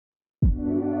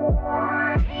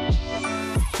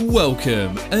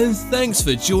Welcome and thanks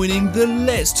for joining the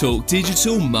Let's Talk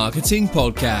Digital Marketing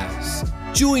Podcast.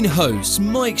 Join host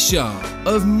Mike Sharp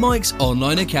of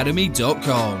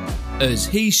mikesonlineacademy.com as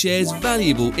he shares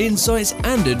valuable insights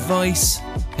and advice,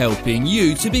 helping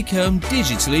you to become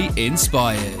digitally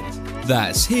inspired.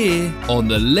 That's here on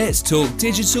the Let's Talk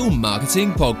Digital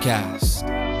Marketing Podcast.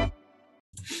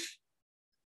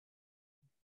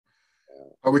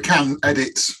 We can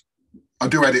edit. I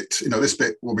do edit, this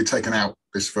bit will be taken out,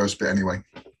 this first bit anyway.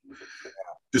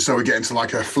 Just so we get into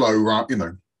like a flow, right?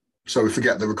 So we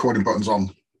forget the recording button's on,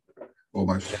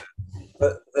 almost.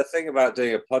 But the thing about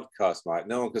doing a podcast, Mike,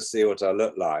 no one can see what I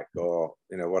look like or,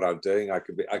 what I'm doing. I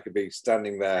could be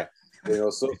standing there doing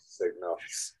all sorts of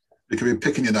signals. You could be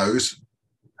picking your nose.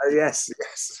 Oh, yes.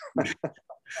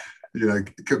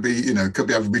 It could be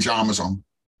having pajamas on.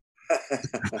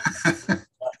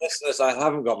 Listeners, I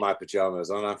haven't got my pajamas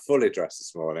on. I'm fully dressed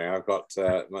this morning. I've got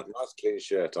my nice clean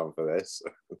shirt on for this.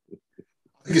 I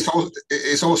think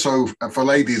it's also for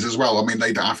ladies as well. I mean,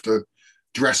 they don't have to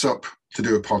dress up to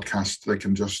do a podcast. They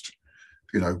can just,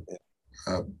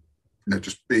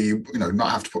 just be,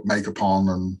 not have to put makeup on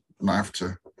and not have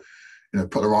to,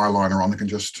 put their eyeliner on. They can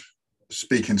just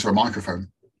speak into a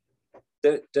microphone.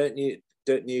 Don't you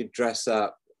dress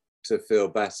up to feel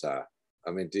better? I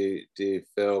mean, do you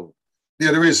feel? Yeah,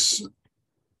 there is.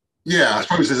 Yeah, I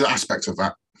suppose there's an aspect of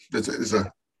that. There's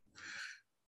a.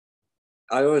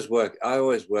 I always work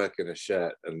in a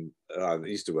shirt, and I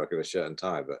used to work in a shirt and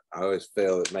tie, but I always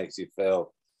feel it makes you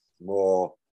feel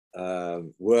more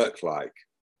work-like.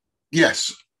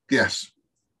 Yes.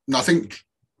 No, I think.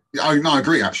 I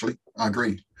agree. Actually, I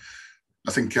agree.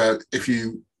 I think if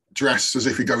you dress as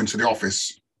if you go into the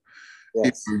office,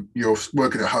 yes. You're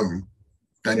working at home,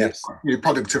 then yes. your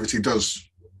productivity does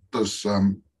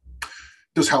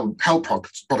help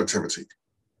productivity.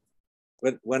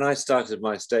 When I started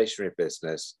my stationery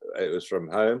business, it was from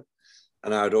home,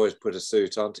 and I would always put a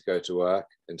suit on to go to work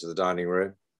into the dining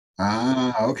room.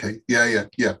 Ah, okay. Yeah.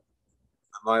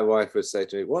 My wife would say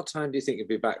to me, "What time do you think you'll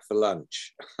be back for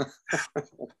lunch?"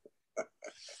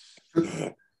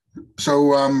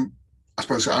 So I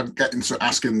suppose I'll get into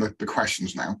asking the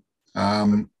questions now.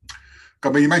 You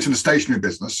mentioned the stationery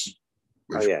business.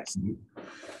 Oh, yes.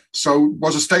 So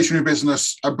was a stationery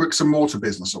business a bricks and mortar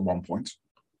business at one point?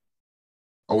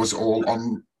 Or was it all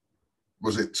on,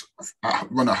 was it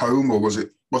run at home, or was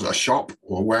it a shop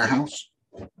or a warehouse?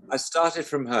 I started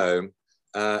from home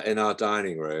in our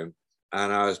dining room,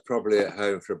 and I was probably at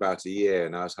home for about a year,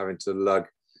 and I was having to lug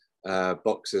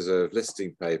boxes of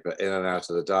listing paper in and out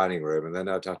of the dining room, and then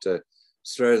I'd have to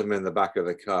throw them in the back of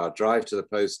the car, drive to the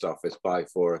post office by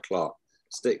 4 o'clock,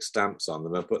 stick stamps on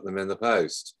them and put them in the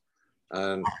post.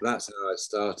 And that's how I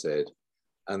started.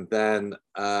 And then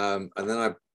I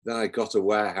got a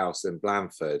warehouse in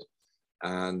Blandford,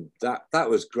 and that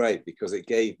was great because it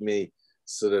gave me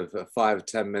sort of a 5 or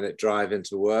 10 minute drive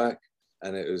into work,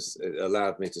 and it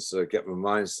allowed me to sort of get my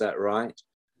mindset right.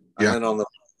 And then on the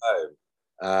way home,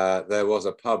 there was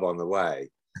a pub on the way,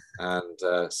 and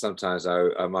sometimes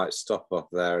I might stop off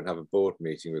there and have a board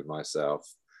meeting with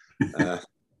myself.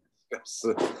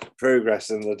 Progress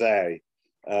in the day.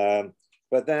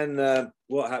 But then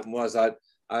what happened was I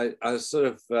was sort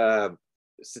of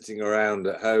sitting around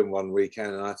at home one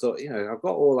weekend, and I thought, I've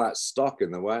got all that stock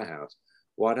in the warehouse.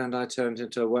 Why don't I turn it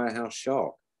into a warehouse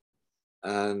shop?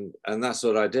 And that's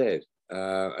what I did.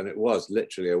 And it was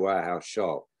literally a warehouse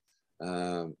shop,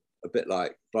 a bit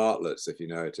like Bartlett's, if you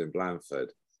know it, in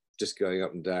Blandford, just going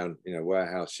up and down,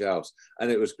 warehouse shelves. And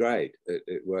it was great.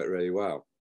 It worked really well.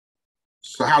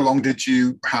 So how long did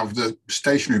you have the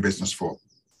stationery business for?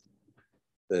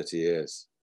 30 years.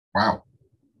 Wow.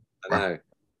 I know.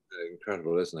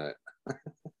 Incredible, isn't it?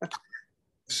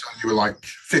 So you were like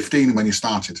 15 when you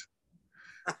started?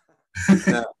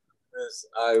 No,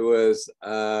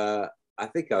 I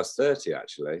think I was 30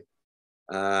 actually.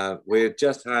 We had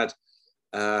just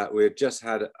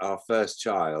had our first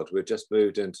child. We'd just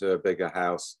moved into a bigger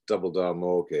house, double-door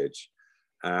mortgage.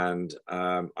 And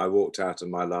I walked out of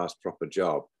my last proper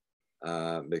job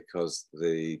because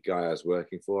the guy I was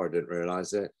working for, I didn't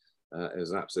realize it. It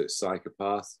was an absolute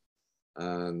psychopath.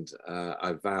 And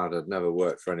I vowed I'd never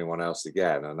work for anyone else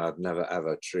again. And I'd never,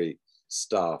 ever treat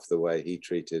staff the way he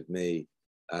treated me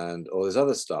and all his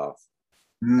other staff.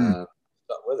 Stuck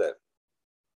with it.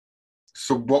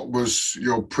 So what was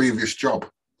your previous job?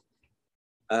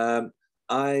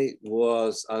 I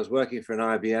was working for an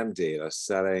IBM dealer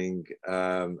selling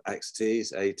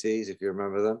XTs, ATs, if you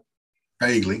remember them.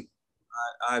 Vaguely.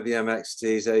 IBM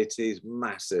XTs, ATs,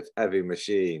 massive, heavy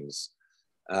machines,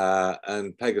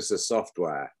 and Pegasus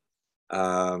software.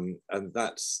 And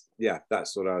that's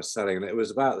what I was selling. And it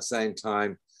was about the same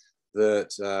time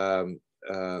that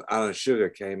Alan Sugar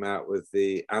came out with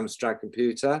the Amstrad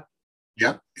computer.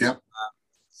 Yeah, yeah.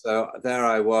 So there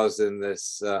I was in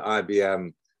this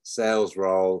IBM sales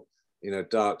role,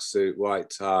 dark suit, white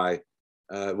tie,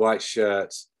 white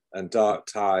shirt, and dark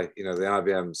tie. The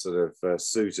IBM sort of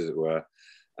suit, as it were.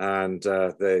 And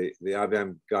the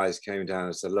IBM guys came down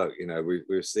and said, "Look,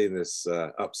 we've seen this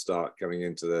upstart coming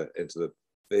into the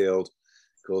field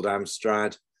called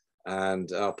Amstrad,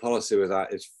 and our policy with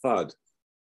that is FUD."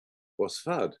 What's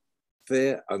FUD?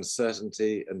 Fear,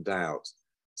 uncertainty, and doubt.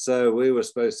 So we were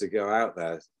supposed to go out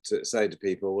there to say to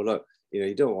people, "Well, look,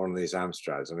 you don't want one of these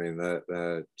Amstrads. I mean,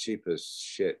 they're cheap as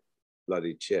shit,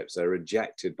 bloody chips. They're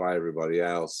rejected by everybody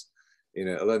else.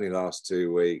 It'll only last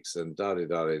 2 weeks, and da da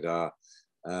da da da.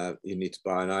 You need to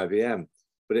buy an IBM."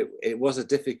 But it was a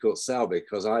difficult sell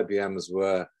because IBMs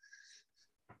were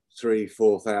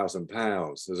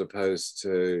 £3,000-4,000 as opposed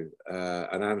to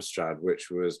an Amstrad,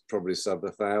 which was probably sub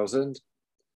 1,000.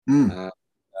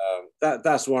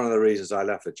 That's one of the reasons I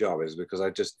left the job, is because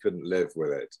I just couldn't live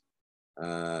with it.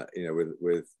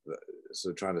 With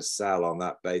sort of trying to sell on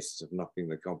that basis of knocking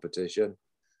the competition.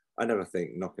 I never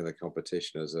think knocking the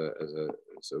competition as a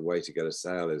way to get a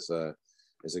sale is a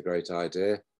great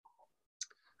idea.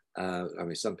 I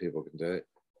mean, some people can do it.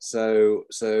 So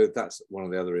that's one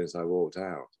of the other reasons I walked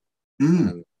out.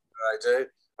 And what did I do?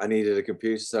 I needed a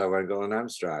computer, so I went and got an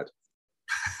Amstrad.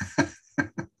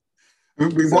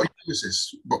 What year was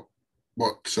this?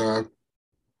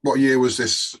 What year was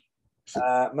this?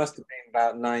 Must have been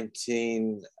about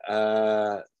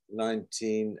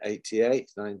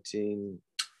 1988,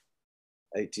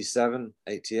 1987,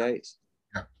 88.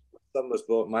 Yeah.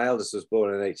 My eldest was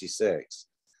born in 86.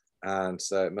 And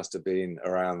so it must have been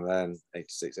around then,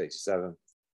 86, 87.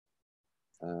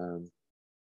 And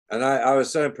I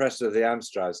was so impressed with the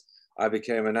Amstrads, I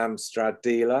became an Amstrad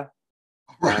dealer.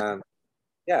 Right. And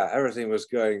yeah, everything was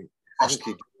going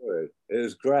hunky dory. It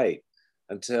was great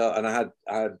and I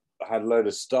had a load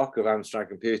of stock of Amstrad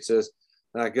computers.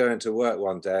 And I go into work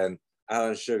one day and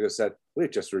Alan Sugar said, "We've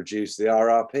just reduced the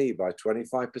RRP by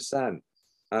 25%.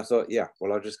 And I thought, yeah,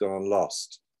 well, I've just gone and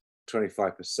lost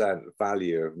 25%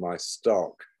 value of my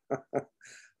stock.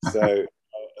 So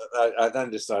I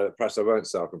then decided that perhaps I won't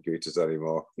sell computers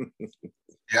anymore.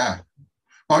 Yeah.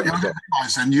 Well, I didn't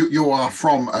realize then you are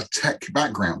from a tech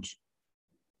background.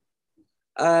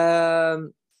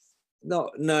 No,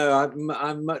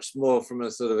 I'm much more from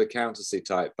a sort of accountancy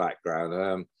type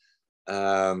background.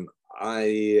 I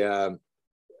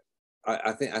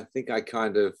think I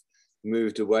kind of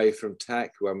moved away from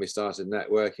tech when we started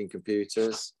networking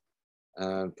computers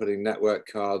and putting network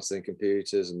cards in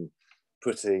computers and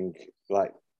putting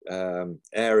like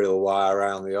aerial wire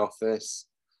around the office.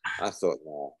 I thought,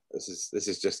 no, this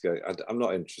is just going. I'm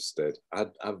not interested. I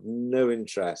have no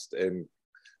interest in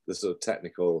the sort of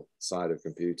technical side of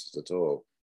computers at all.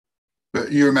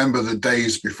 But you remember the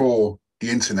days before the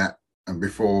internet and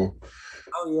before?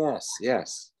 Oh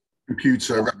yes.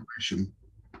 Computer revolution,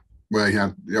 where you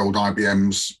had the old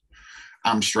IBMs,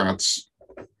 Amstrads.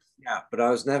 Yeah, but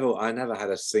I never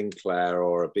had a Sinclair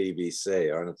or a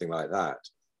BBC or anything like that.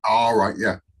 Oh, right,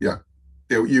 yeah.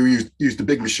 You used the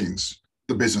big machines,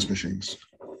 the business machines.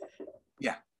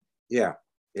 Yeah.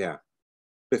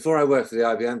 Before I worked for the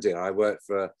IBM dealer, I worked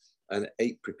for an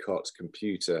Apricot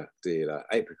computer dealer.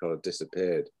 Apricot had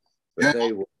disappeared, but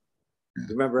they were. Do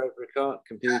you remember Apricot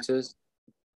computers?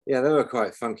 Yeah, they were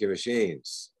quite funky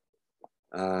machines,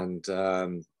 and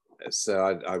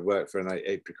so I worked for an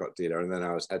Apricot dealer, and then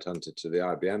I was headhunted to the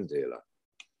IBM dealer.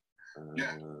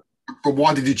 But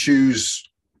why did you choose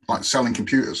like selling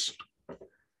computers?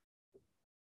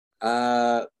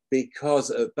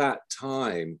 Because at that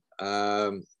time,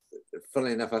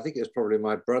 funnily enough, I think it was probably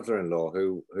my brother-in-law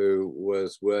who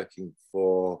was working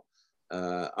for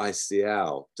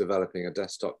ICL, developing a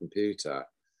desktop computer.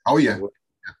 Oh yeah.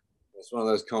 It's one of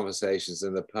those conversations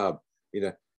in the pub.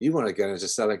 You want to get into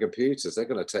selling computers? They're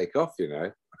going to take off,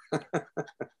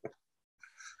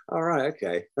 All right,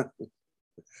 okay.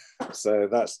 So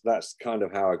that's kind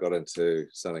of how I got into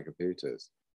selling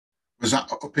computers. Was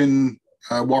that up in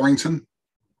Warrington?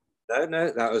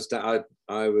 No, that was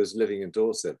I was living in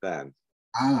Dorset then.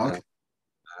 Okay.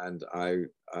 And I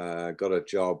got a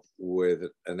job with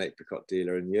an Apricot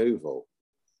dealer in Yeovil.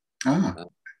 I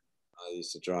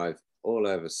used to drive all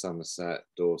over Somerset,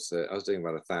 Dorset. I was doing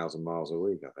about 1,000 miles a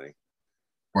week, I think.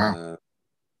 Wow.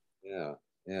 Yeah.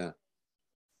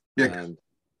 And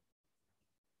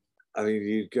I mean,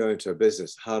 you go into a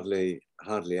business, hardly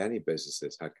any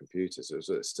businesses had computers. It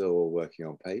was still all working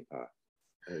on paper.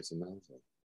 It's amazing.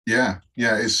 Yeah,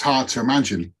 yeah. It's hard to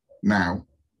imagine now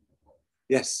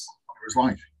Yes, what it was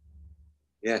like.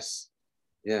 yes,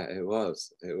 yeah. It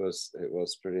was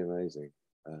pretty amazing.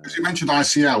 Because you mentioned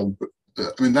ICL, but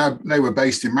I mean, they were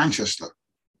based in Manchester.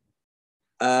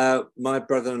 My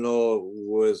brother-in-law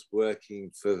was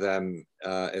working for them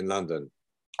in London.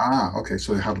 Ah, okay.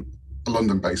 So they had a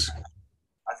London base.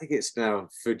 I think it's now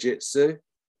Fujitsu.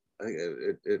 I think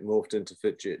it morphed into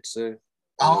Fujitsu.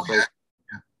 Oh, yeah.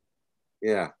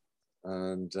 Yeah,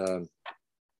 and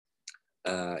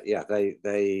yeah,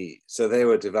 they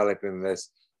were developing this.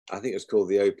 I think it was called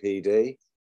the OPD,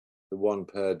 the one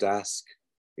per desk.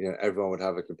 You know, everyone would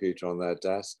have a computer on their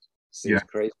desk. Seems Yeah.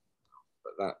 crazy,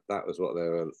 but that was what they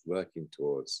were working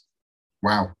towards.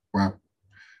 Wow, wow.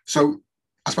 So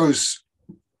I suppose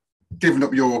giving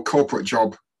up your corporate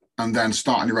job and then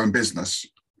starting your own business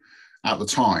at the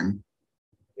time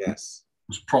Yes,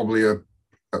 was probably a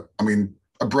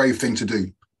brave thing to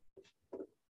do.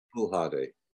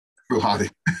 foolhardy.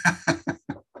 Foolhardy.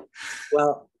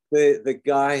 Well, the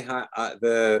guy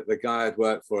the guy I'd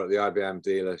worked for at the IBM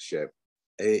dealership,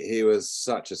 he was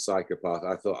such a psychopath.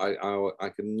 I thought I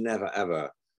could never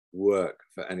ever work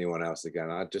for anyone else again.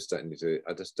 I just don't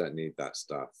need that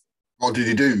stuff. What did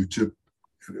you do to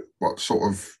what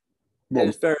sort of It what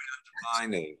was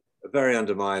very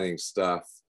undermining stuff,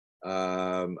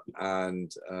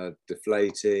 and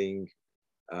deflating.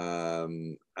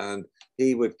 And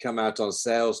he would come out on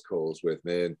sales calls with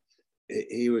me, and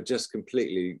he would just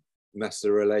completely mess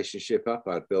the relationship up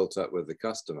I'd built up with the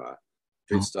customer.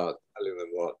 He'd start telling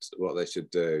them what they should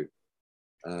do,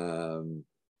 and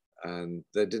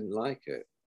they didn't like it.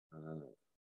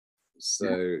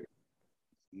 So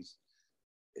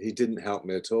he didn't help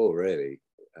me at all, really.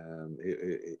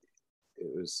 It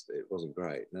wasn't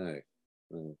great. No.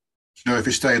 you know if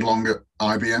he stayed long at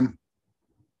IBM?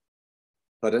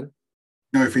 Pardon?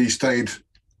 You know if he stayed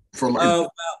for a long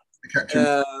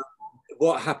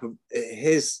What happened?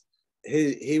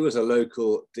 He was a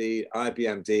local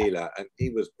IBM dealer, and he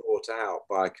was bought out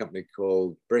by a company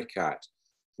called Bricat,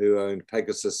 who owned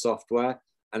Pegasus Software,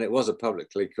 and it was a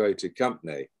publicly quoted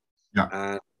company. Yeah.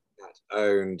 And that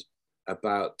owned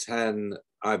about 10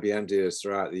 IBM dealers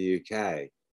throughout the UK.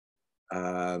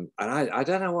 And I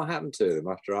don't know what happened to them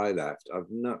after I left. I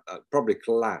probably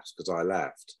collapsed because I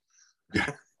left.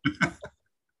 Yeah.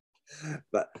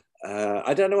 But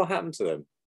I don't know what happened to them.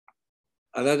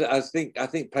 And I think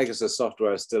Pegasus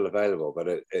Software is still available, but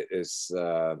it's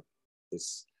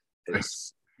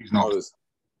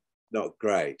not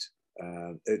great.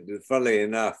 Funnily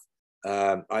enough,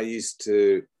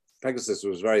 Pegasus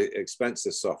was very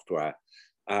expensive software,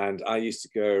 and I used to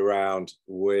go around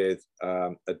with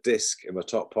a disk in my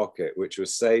top pocket, which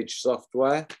was Sage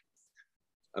software.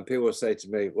 And people would say to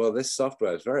me, well, this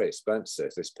software is very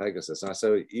expensive, this Pegasus. And I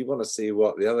said, you want to see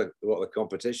what the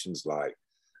competition's like?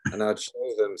 And I'd show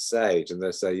them Sage, and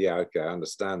they'd say, yeah, okay, I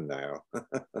understand now.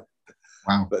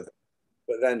 Wow. But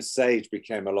then Sage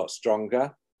became a lot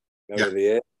stronger over the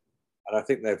years. And I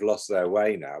think they've lost their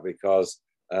way now because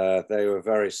they were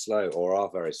very slow, or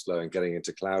are very slow, in getting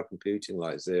into cloud computing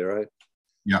like Xero.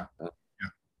 Yeah. I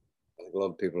think a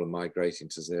lot of people are migrating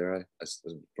to Xero. There's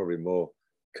probably more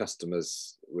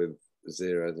customers with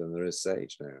Xero than there is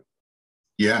Sage now.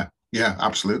 Yeah,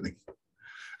 absolutely.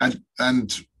 And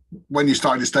when you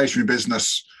started your stationery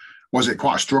business, was it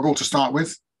quite a struggle to start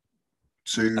with?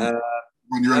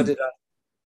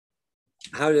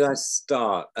 How did I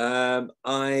start?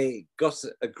 I got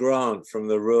a grant from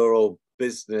the rural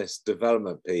business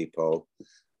development people,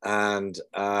 and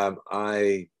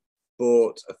I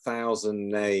bought 1,000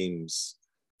 names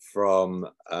from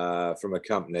a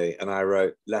company, and I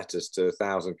wrote letters to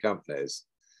 1,000 companies.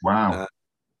 Wow.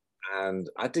 And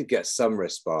I did get some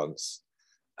response.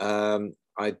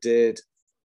 I did,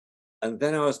 and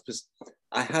then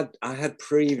I had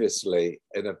previously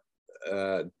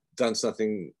done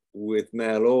something with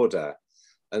mail order,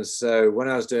 and so when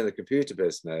I was doing the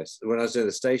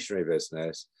stationery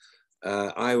business,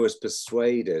 I was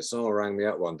persuaded. Someone rang me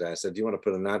up one day and said, "Do you want to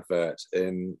put an advert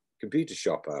in Computer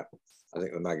Shopper?" I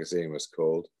think the magazine was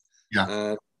called.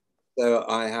 Yeah. So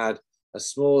I had a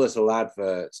small little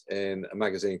advert in a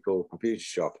magazine called Computer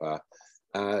Shopper,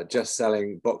 just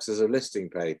selling boxes of listing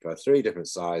paper, 3 different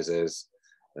sizes,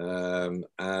 and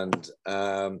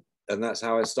that's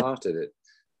how I started it.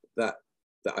 That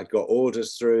I got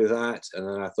orders through that, and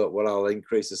then I thought, well, I'll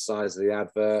increase the size of the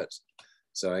advert.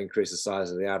 So I increased the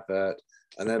size of the advert,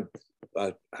 and then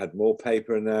I had more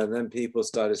paper in there, and then people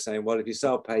started saying, well, if you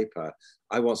sell paper,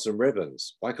 I want some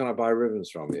ribbons. Why can't I buy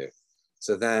ribbons from you?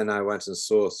 So then I went and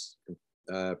sourced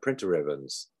printer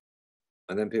ribbons,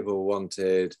 and then people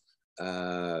wanted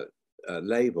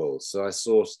labels. So I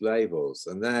sourced labels,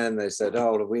 and then they said,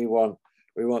 "Oh, we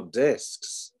want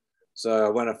discs." So I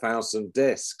went and found some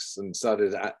discs and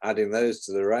started adding those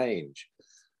to the range,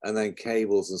 and then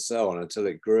cables and so on, until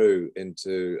it grew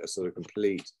into a sort of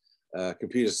complete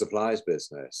computer supplies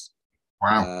business.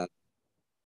 Wow.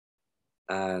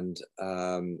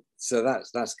 So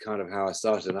that's kind of how I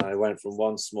started. And I went from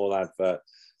one small advert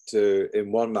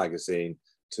in one magazine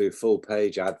to full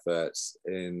page adverts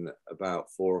in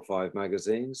about 4 or 5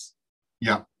 magazines.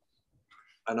 Yeah.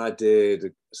 And I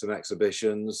did some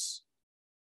exhibitions,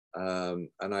 and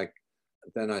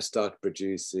then I started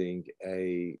producing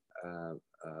a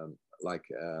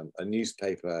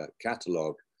newspaper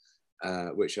catalogue,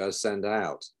 which I send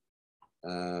out.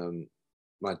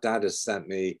 My dad has sent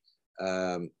me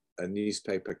a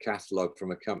newspaper catalogue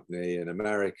from a company in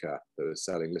America that was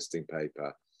selling listing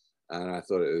paper, and I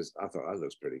thought that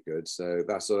looks pretty good. So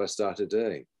that's what I started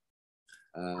doing.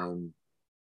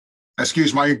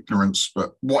 Excuse my ignorance,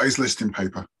 but what is listing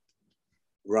paper?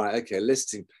 Right. Okay.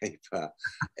 Listing paper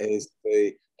is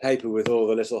the paper with all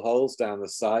the little holes down the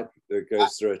side that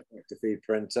goes through a tractor-feed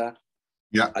printer.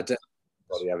 Yeah. I don't know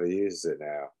if anybody ever uses it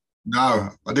now. No,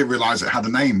 I didn't realise it had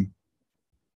a name.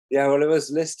 Yeah, well, it was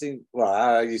listing. Well,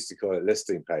 I used to call it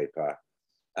listing paper,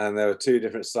 and there were 2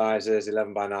 different sizes: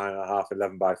 11 by 9.5,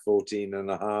 11 by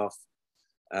 14.5,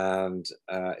 and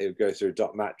it would go through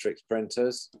dot matrix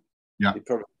printers. Yeah. You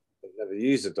probably never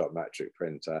used a dot matrix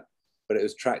printer, but it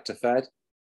was tractor fed.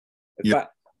 In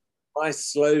fact, my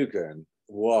slogan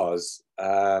was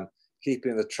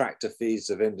keeping the tractor feeds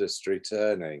of industry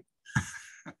turning.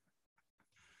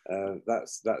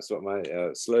 That's what my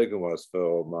slogan was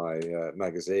for my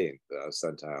magazine that I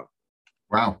sent out.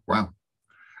 Wow, wow.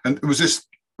 And was this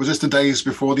the days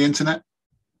before the internet?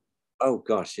 Oh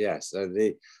gosh, yes.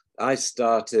 I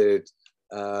started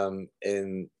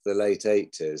in the late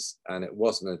 80s, and it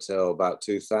wasn't until about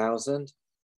 2000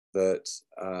 that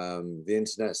the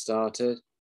internet started.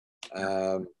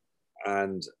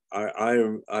 And I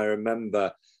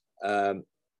remember at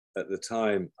the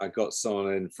time I got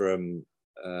someone in from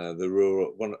the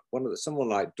rural someone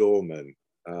like Dorman,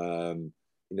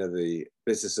 the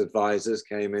business advisors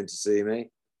came in to see me,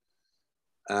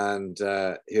 and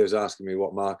he was asking me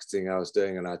what marketing I was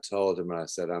doing, and I told him, and I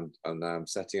said, I'm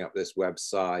setting up this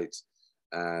website,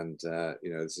 and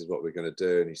this is what we're going to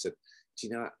do. And he said,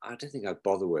 I don't think I'd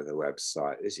bother with a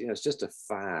website. It's just a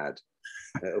fad.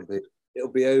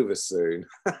 It'll be over soon.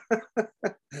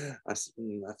 I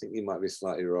think you might be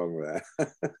slightly wrong there.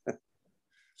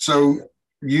 So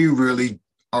you really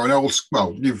are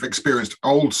you've experienced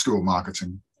old school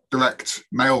marketing, direct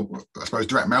mail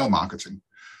marketing.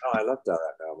 Oh, I love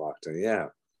direct mail marketing.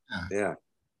 Yeah.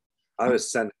 I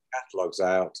was sending catalogs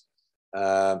out.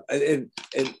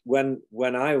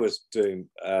 When I was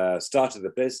started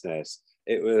the business,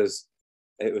 it was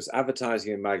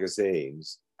advertising in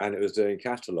magazines, and it was doing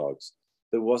catalogs.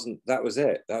 That was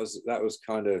it. That was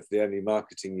kind of the only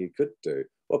marketing you could do,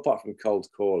 well, apart from cold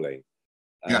calling.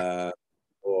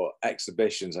 Or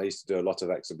exhibitions. I used to do a lot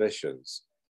of exhibitions,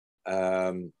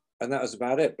 and that was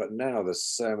about it. But now there's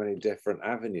so many different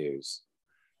avenues.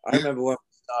 I remember when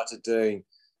we started doing,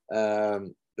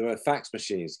 when fax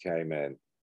machines came in,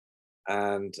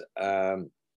 and I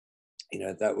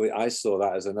saw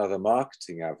that as another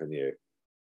marketing avenue.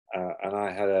 And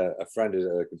I had a friend who's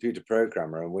a computer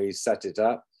programmer, and we set it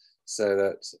up so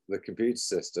that the computer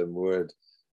system would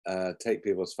take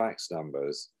people's fax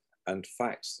numbers and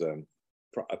fax them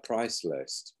a price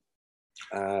list.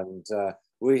 And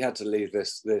we had to leave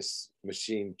this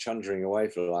machine chundering away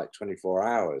for like 24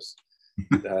 hours,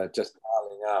 just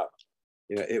dialing up.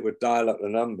 It would dial up the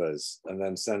numbers and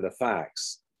then send a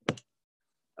fax.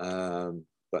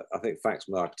 But I think fax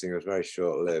marketing was very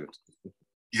short-lived.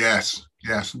 Yes.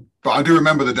 But I do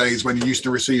remember the days when you used to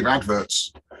receive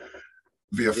adverts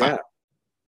via fax.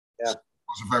 Yeah. It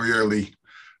was a very early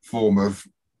form of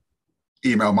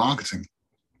email marketing.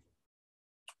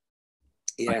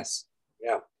 Yes.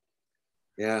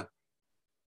 Yeah.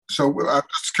 So I'm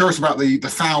just curious about the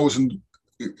 1,000.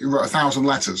 You wrote 1,000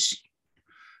 letters.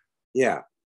 Yeah.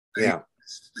 That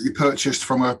you purchased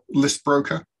from a list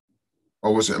broker,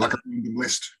 or was it like a random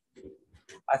list?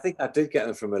 I think I did get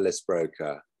them from a list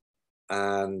broker,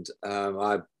 and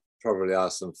I probably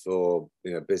asked them for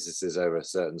businesses over a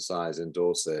certain size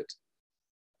endorse it,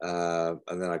 and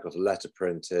then I got a letter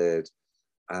printed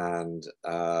and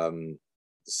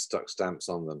stuck stamps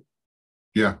on them.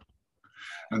 Yeah.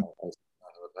 And, the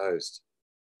post.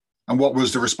 And what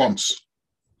was the response?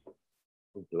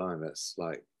 Oh, blimey, it's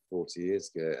like 40 years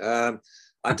ago.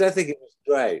 I don't think it was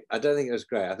great. I don't think it was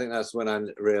great. I think that's when I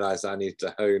realized I need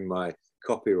to hone my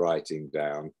copywriting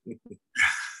down.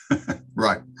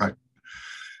 Right.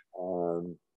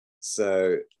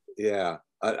 So yeah,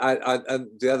 and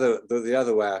the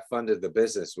other way I funded the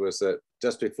business was that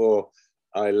just before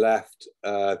I left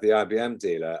the IBM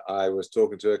dealer, I was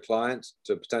talking to a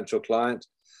potential client,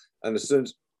 and as soon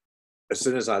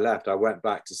as I left, I went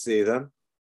back to see them,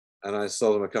 and I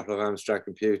sold them a couple of Amstrad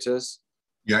computers.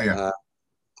 Yeah.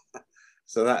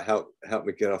 So that helped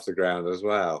me get off the ground as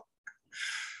well.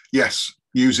 Yes,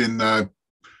 using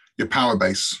your power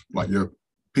base, like your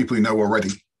people you know already.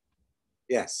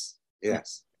 Yes.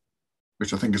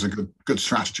 Which I think is a good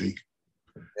strategy.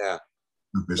 Yeah.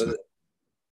 Business.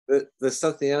 But there's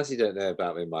something else you don't know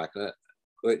about me, Michael,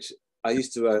 which I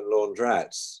used to own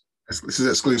laundrettes. This is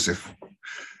exclusive.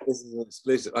 This is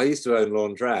exclusive. I used to own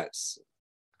laundrettes.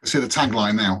 I see the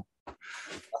tagline now.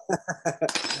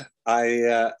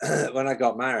 When I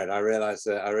got married, I realized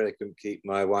that I really couldn't keep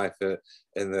my wife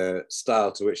in the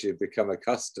style to which she'd become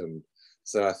accustomed.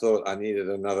 So I thought I needed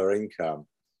another income.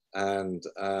 And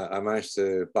I managed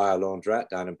to buy a laundrette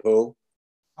down in Poole.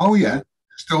 Oh, yeah.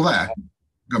 Still there?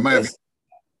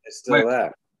 It's still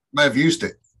there. May have used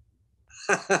it.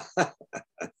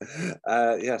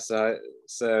 Yes.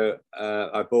 So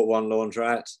I bought one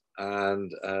laundrette,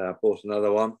 and I bought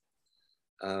another one.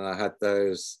 And I had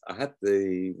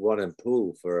the one in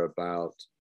Poole for about,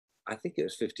 I think it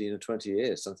was 15 or 20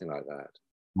 years, something like that.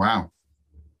 Wow.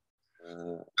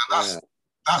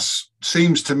 That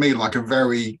seems to me like a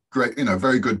very great,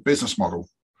 very good business model,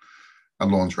 a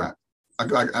laundrette.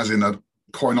 As in a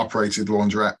coin-operated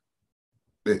laundrette.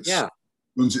 It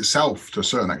runs itself to a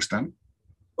certain extent.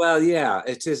 Well, yeah,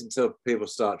 it is until people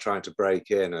start trying to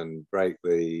break in and break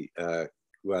the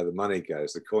where the money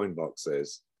goes, the coin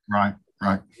boxes. Right.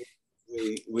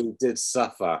 We did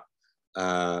suffer.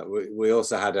 We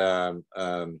also had a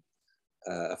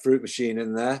fruit machine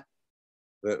in there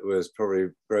that was probably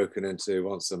broken into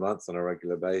once a month on a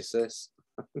regular basis.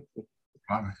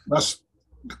 That's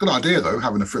a good idea, though,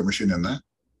 having a fruit machine in there,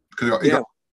 because you've got an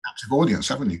active audience,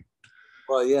 haven't you?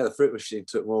 Well, yeah, the fruit machine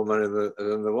took more money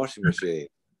than the washing machine.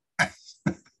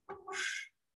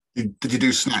 Did you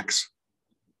do snacks?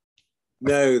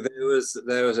 No, there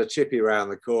was a chippy around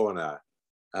the corner.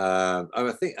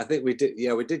 I think we did.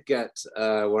 Yeah, we did get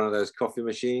one of those coffee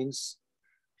machines.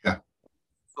 Yeah,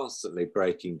 constantly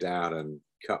breaking down, and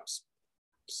cups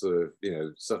sort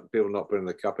of, some people not putting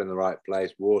the cup in the right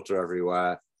place, water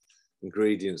everywhere,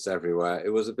 ingredients everywhere. It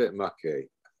was a bit mucky.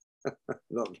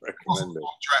 Not recommended.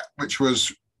 Which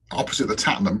was opposite the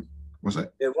Tatnam, was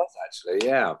it? It was actually,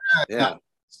 yeah.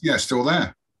 Yeah, still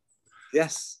there.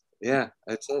 Yes, yeah,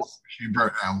 it is. Machine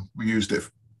broke down. We used it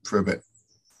for a bit.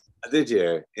 Did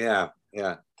you? Yeah.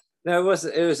 No, it was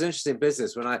interesting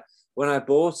business. When I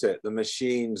bought it, the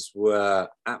machines were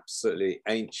absolutely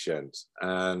ancient,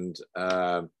 and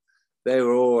they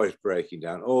were always breaking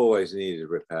down, always needed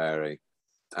repairing.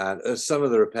 And some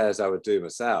of the repairs I would do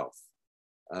myself.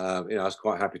 I was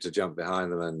quite happy to jump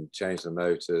behind them and change the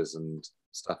motors and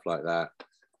stuff like that.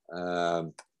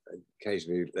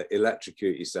 Occasionally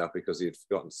electrocute yourself because you'd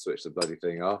forgotten to switch the bloody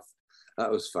thing off.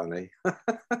 That was funny.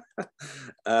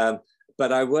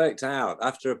 But I worked out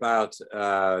after about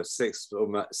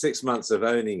 6 months of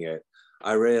owning it,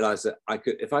 I realized that I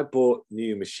could, if I bought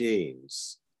new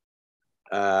machines,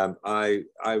 I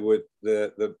would,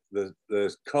 the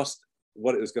cost,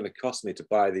 what it was going to cost me to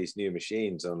buy these new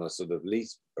machines on a sort of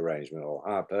lease arrangement or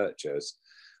hire purchase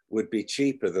would be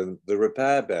cheaper than the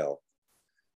repair bill.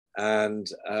 And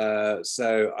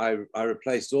so I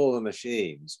replaced all the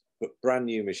machines, put brand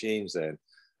new machines in.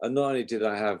 And not only did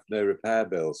I have no repair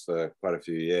bills for quite a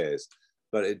few years,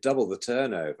 but it doubled the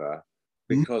turnover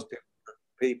because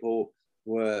people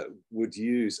would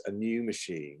use a new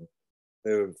machine.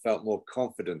 They felt more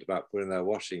confident about putting their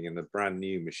washing in a brand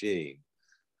new machine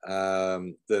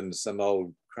than some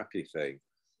old crappy thing.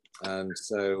 And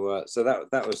so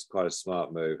that was quite a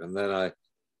smart move. And then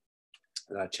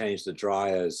I changed the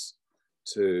dryers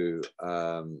to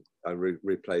I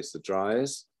replaced the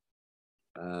dryers.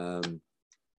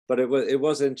 But it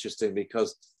was interesting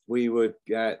because we would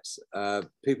get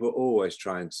people always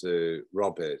trying to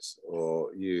rob it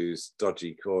or use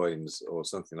dodgy coins or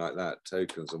something like that,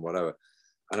 tokens and whatever.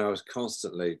 And I was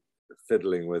constantly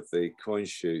fiddling with the coin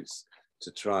chutes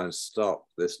to try and stop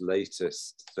this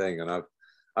latest thing. And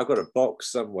I've got a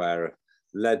box somewhere,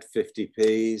 lead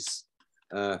 50p's,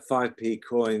 5p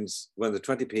coins. When the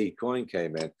 20p coin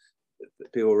came in,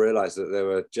 people realized that they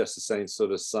were just the same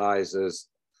sort of size as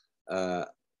the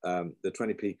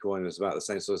 20p coin was about the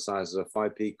same sort of size as a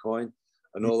 5p coin.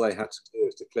 and all they had to do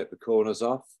was to clip the corners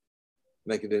off,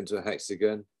 make it into a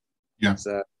hexagon. Yeah.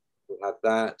 So we had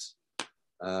that.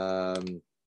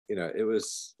 You know, it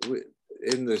was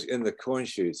in the coin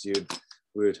chutes. We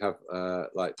would have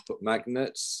like put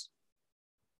magnets,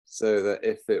 so that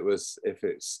if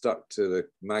it stuck to the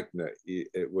magnet,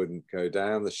 it wouldn't go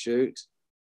down the chute.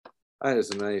 That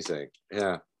is amazing.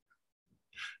 Yeah.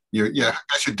 Yeah, I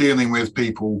guess you're dealing with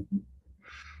people.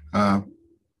 I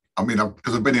mean,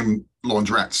 because I've been in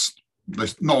laundrettes.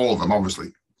 There's not all of them,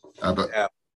 obviously, but Yeah.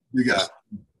 you get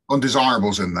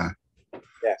undesirables in there.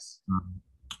 Yes.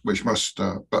 Which must,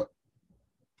 but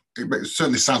it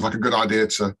certainly sounds like a good idea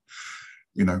to,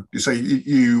 you know, you say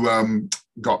you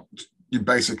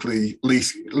basically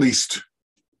leased.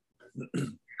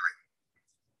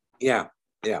 Yeah,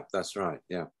 that's right.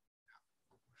 Yeah.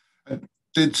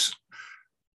 Did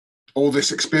all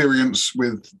this experience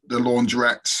with the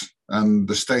laundrette and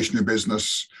the stationery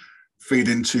business feed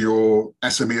into your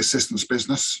SME assistance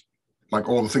business? Like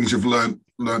all the things you've learned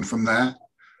from there?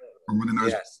 From running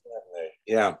those? Yes, certainly.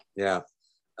 Yeah.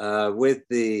 With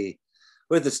the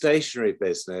stationery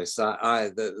business,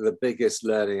 the biggest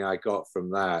learning I got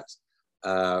from that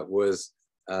was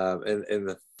in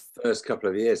the first couple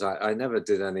of years. I never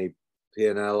did any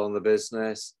P&L on the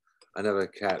business. I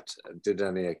never did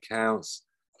any accounts,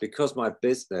 because my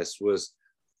business was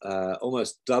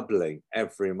almost doubling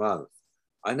every month.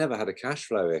 I never had a cash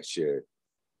flow issue.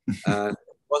 And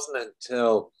it wasn't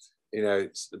until, you know,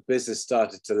 the business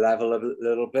started to level a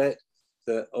little bit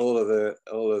that all of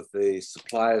the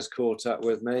suppliers caught up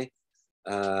with me.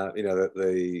 You know,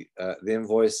 the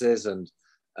invoices, and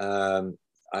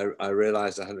I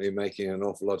realized I hadn't been making an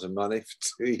awful lot of money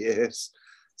for 2 years.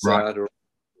 So right. I had to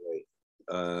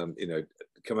you know,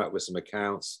 come up with some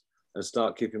accounts and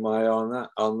start keeping my eye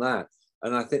on that.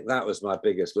 And I think that was my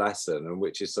biggest lesson, and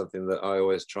which is something that I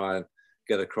always try and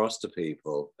get across to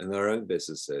people in their own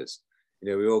businesses.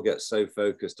 You know, we all get so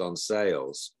focused on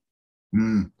sales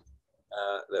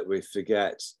that we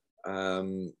forget,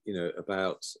 you know,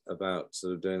 about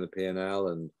sort of doing the P&L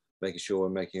and making sure we're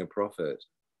making a profit.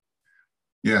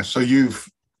 Yeah. So you've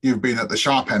been at the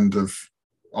sharp end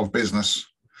of business.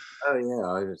 Oh yeah,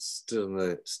 I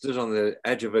stood on the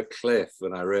edge of a cliff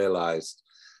when I realised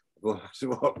what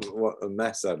a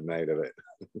mess I'd made of it.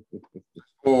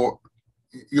 Or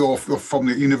you're from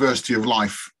the University of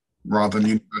Life rather than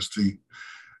university.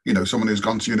 You know, someone who's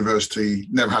gone to university,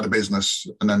 never had a business,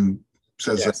 and then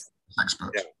says they're an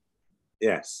expert. Yeah.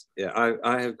 Yes, yeah.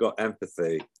 I have got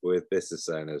empathy with business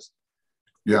owners.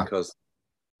 Yeah. Because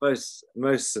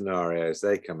most scenarios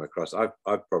they come across,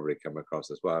 I've probably come across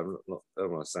as well. I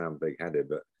don't want to sound big-headed,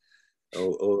 but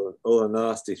all the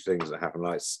nasty things that happen,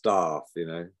 like staff, you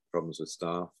know, problems with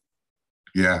staff.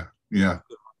 Yeah.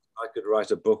 I could write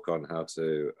a book on how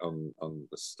to on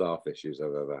the staff issues I've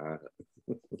ever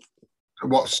had.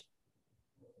 What's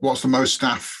the most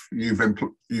staff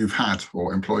you've had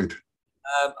or employed?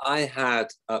 I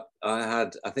had I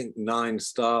think 9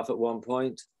 staff at one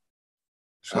point.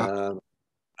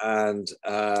 And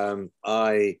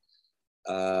I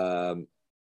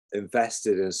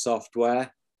invested in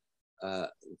software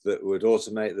that would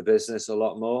automate the business a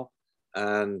lot more.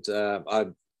 And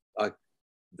I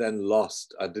then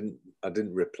lost. I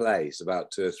didn't replace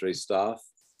about 2 or 3 staff,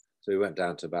 so we went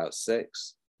down to about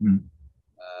 6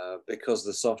 because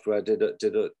the software did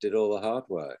all the hard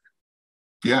work.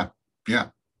 Yeah.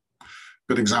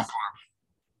 Good example of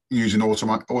using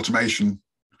automation.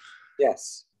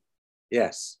 Yes.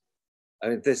 I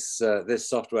mean, this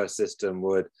software system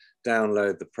would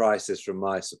download the prices from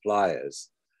my suppliers,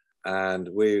 and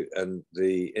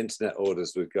the internet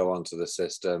orders would go onto the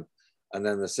system, and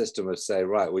then the system would say,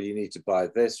 right, well, you need to buy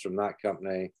this from that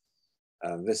company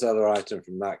and this other item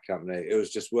from that company. It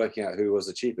was just working out who was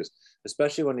the cheapest,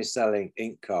 especially when you're selling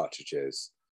ink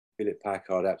cartridges, Hewlett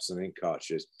Packard Epson ink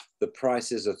cartridges. The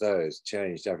prices of those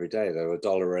changed every day. They were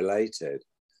dollar related,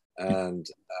 and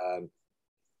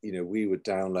you know, we would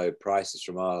download prices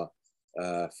from our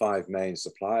 5 main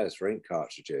suppliers for ink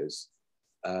cartridges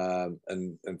and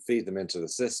feed them into the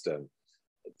system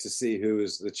to see who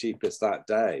was the cheapest that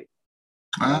day.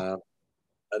 And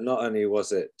not only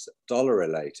was it dollar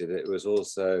related, it was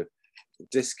also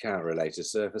discount related.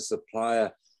 So if the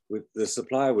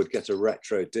supplier would get a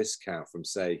retro discount from,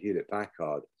 say, Hewlett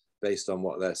Packard based on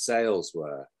what their sales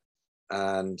were.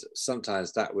 And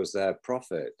sometimes that was their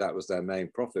profit. That was their main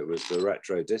profit, was the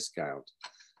retro discount.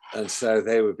 And so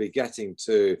they would be getting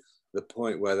to the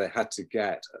point where they had to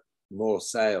get more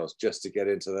sales just to get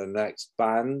into the next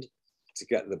band to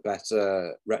get the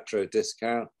better retro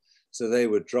discount. So they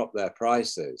would drop their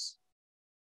prices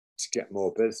to get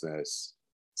more business.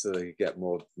 so they could get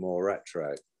more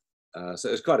retro. So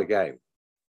it was quite a game.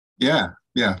 Yeah,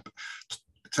 yeah.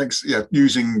 It takes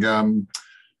using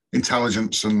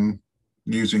intelligence and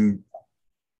using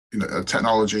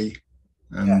technology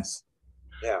and Yes.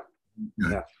 Yeah.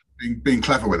 Yeah. being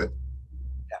clever with it.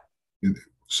 Yeah.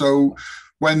 So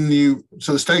the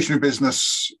stationery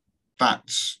business,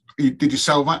 did you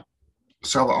sell that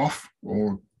off,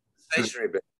 or Stationery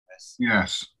business?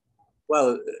 Yes.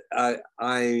 Well,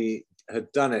 I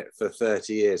had done it for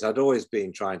 30 years. I'd always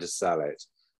been trying to sell it.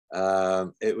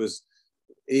 It was,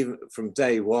 even from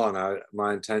day one,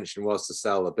 my intention was to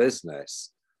sell the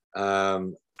business.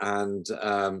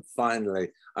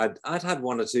 Finally, I'd had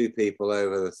one or two people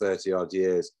over the 30 odd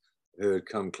years who had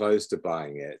come close to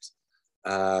buying it.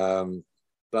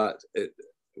 But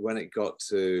when it got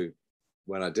to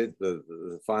when I did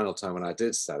the final time when I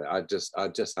did sell it, I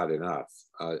just had enough.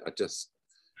 I just,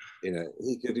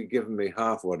 he could have given me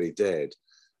half what he did,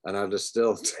 and I'd have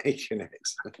still taken it.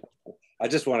 I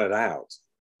just wanted out.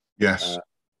 Yes.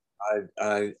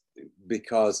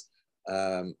 Because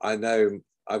I know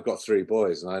I've got 3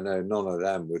 boys, and I know none of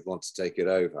them would want to take it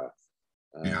over.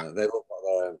 They've all got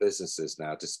their own businesses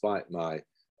now, despite my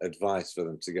advice for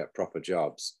them to get proper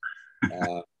jobs.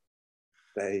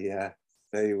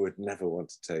 They would never want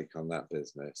to take on that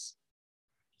business.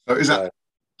 So is that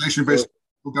stationery business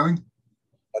still going?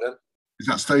 Pardon? Is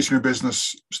that stationery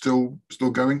business still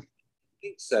going? I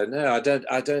think so. No, I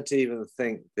don't even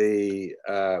think the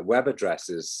web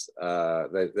addresses. I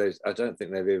don't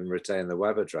think they've even retained the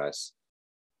web address.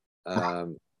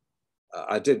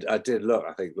 I did look,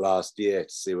 I think, last year to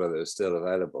see whether it was still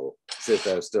available, see if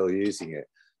they were still using it,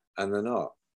 and they're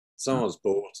not. Someone's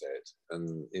bought it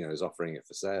and is offering it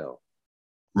for sale.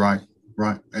 Right.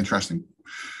 Interesting.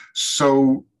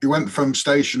 So you went from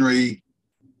stationery.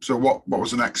 So what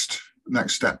was the next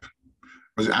step?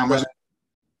 Was it Amazon?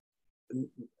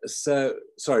 So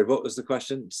sorry, what was the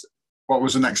question? What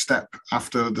was the next step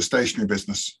after the stationery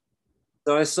business?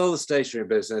 So I sold the stationery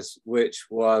business, which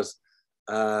was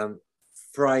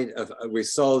Friday. We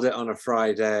sold it on a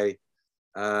Friday.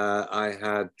 I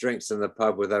had drinks in the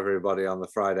pub with everybody on the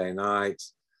Friday night.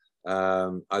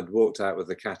 I'd walked out with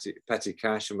the petty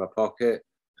cash in my pocket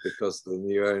because the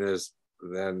new owners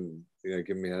then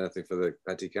give me anything for the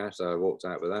petty cash. So I walked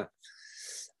out with that,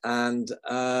 and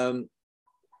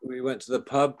we went to the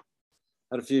pub,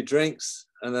 had a few drinks,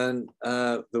 and then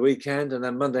the weekend, and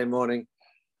then Monday morning,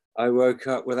 I woke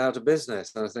up without a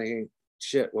business. And I was thinking,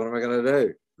 shit, what am I going to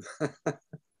do?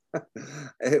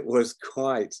 It was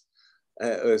quite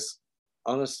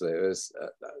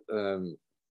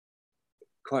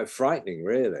frightening,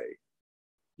 really.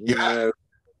 Yeah. No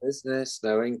business,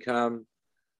 no income,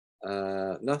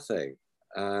 nothing.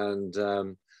 And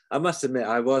I must admit,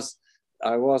 I was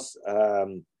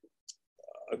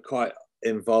quite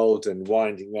involved in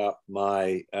winding up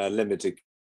my limited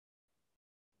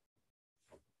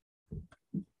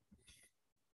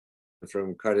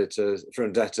from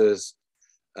debtors.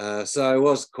 So I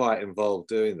was quite involved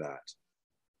doing that.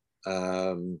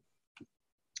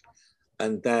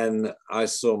 And then I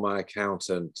saw my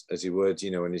accountant, as you would,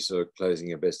 when you're sort of closing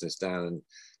your business down. And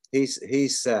he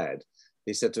said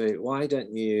to me, why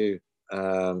don't you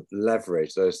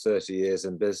leverage those 30 years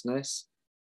in business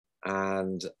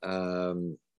and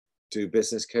do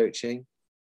business coaching?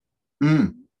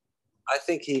 I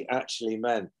think he actually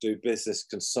meant do business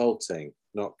consulting,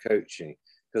 not coaching,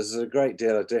 because there's a great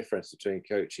deal of difference between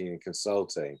coaching and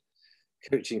consulting.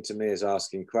 Coaching to me is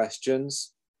asking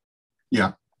questions.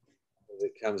 Yeah.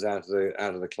 It comes out of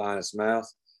the client's mouth.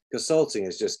 Consulting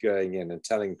is just going in and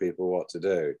telling people what to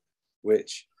do,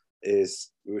 which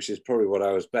is probably what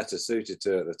I was better suited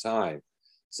to at the time.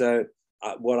 So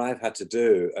what I've had to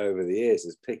do over the years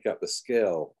is pick up the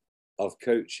skill of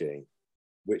coaching,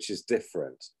 which is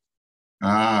different.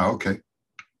 Okay.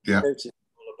 Yeah. Coaching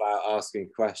is all about asking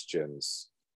questions.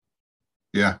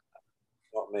 Yeah.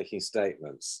 Not making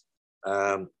statements.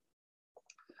 And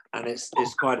it's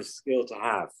quite a skill to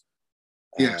have.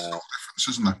 Yes, difference,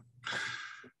 isn't there,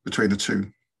 between the two?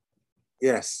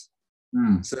 Yes.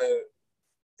 So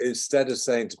instead of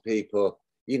saying to people,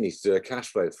 you need to do a cash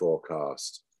flow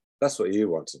forecast, that's what you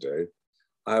want to do,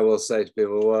 I will say to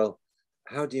people, well,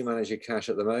 how do you manage your cash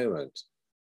at the moment?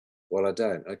 Well, I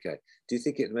don't. Okay. Do you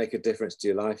think it'd make a difference to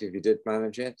your life if you did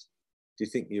manage it? Do you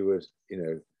think you would,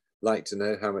 like to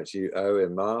know how much you owe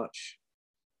in March?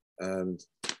 And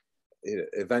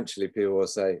eventually people will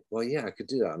say, well, yeah, I could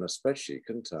do that on a spreadsheet,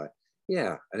 couldn't I?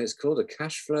 Yeah, and it's called a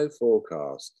cash flow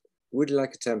forecast. Would you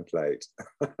like a template?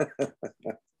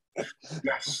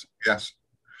 Yes.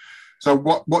 So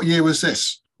what year was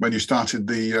this when you started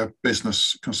the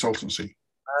business consultancy?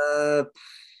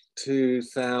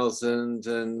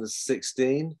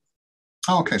 2016.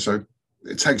 Oh, okay, so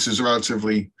it takes us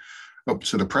relatively up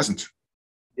to the present.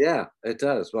 Yeah, it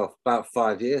does. Well, about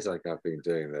 5 years like I've been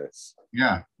doing this.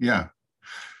 Yeah, yeah.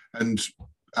 And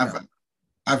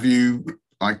have you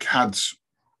like has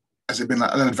it been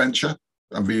like an adventure?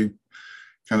 Have you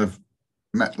kind of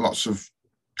met lots of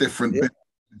different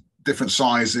different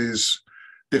sizes,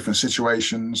 different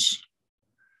situations?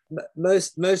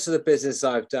 Most of the business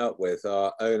I've dealt with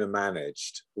are owner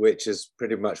managed, which is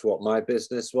pretty much what my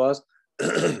business was,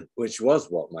 which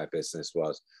was what my business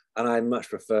was. And I much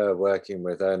prefer working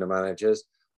with owner managers.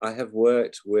 I have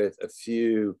worked with a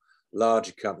few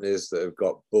larger companies that have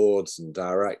got boards and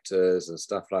directors and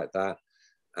stuff like that.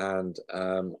 And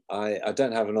I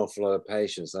don't have an awful lot of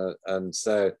patience. And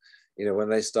so, you know, when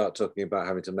they start talking about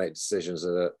having to make decisions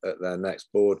at their next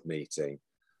board meeting,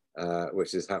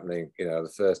 which is happening, you know, the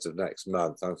 1st of next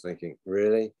month, I'm thinking,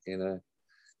 really, you know,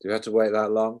 do we have to wait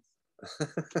that long?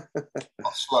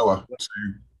 Slower.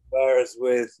 Whereas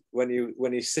when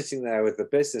you're sitting there with the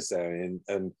business owner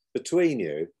and between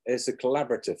you, it's a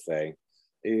collaborative thing.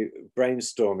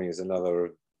 Brainstorming is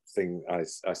another thing I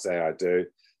say I do.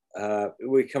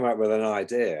 We come up with an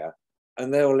idea,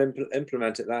 and they will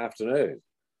implement it that afternoon.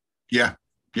 Yeah,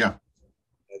 yeah.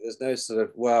 There's no sort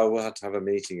of, well, we'll have to have a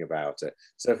meeting about it.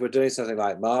 So if we're doing something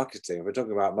like marketing, if we're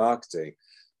talking about marketing,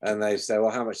 and they say,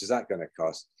 well, how much is that going to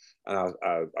cost? And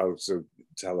I'll sort of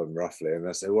tell them roughly, and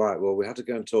they say, right, well, we have to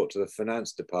go and talk to the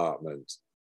finance department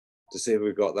to see if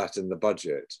we've got that in the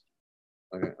budget.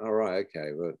 I go, all right,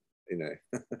 okay, but you know.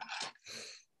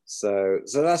 So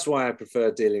that's why I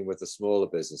prefer dealing with the smaller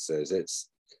businesses.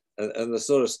 And the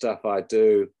sort of stuff I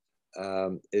do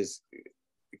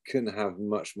can have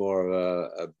much more of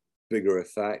a bigger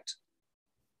effect.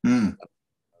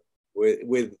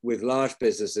 With large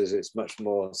businesses, it's much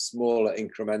more smaller,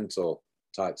 incremental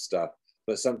type stuff.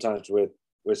 But sometimes with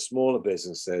smaller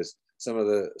businesses, some of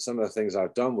the things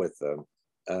I've done with them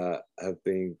have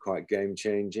been quite game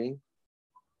changing,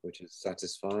 which is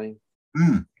satisfying.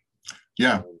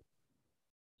 Yeah.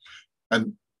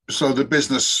 And so the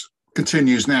business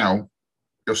continues now.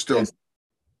 You're still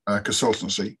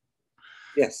consultancy.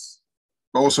 Yes.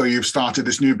 Also, you've started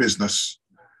this new business,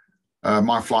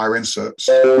 My Flyer Inserts.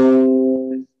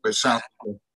 It sounds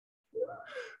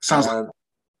like,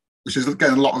 which is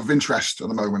getting a lot of interest at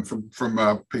the moment from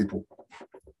people.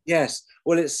 Yes,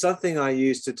 well, it's something I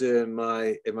used to do in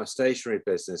my stationery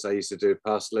business. I used to do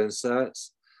parcel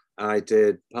inserts. I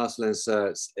did parcel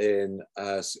inserts in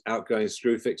outgoing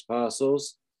Screwfix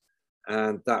parcels,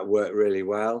 and that worked really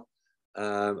well.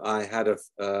 I had a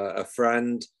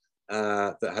friend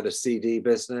that had a CD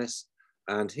business,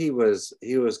 and he was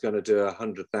going to do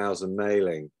 100,000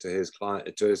 mailing to his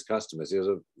customers. He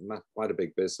was quite a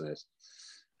big business,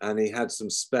 and he had some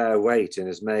spare weight in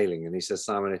his mailing. And he said,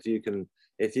 Simon, if you can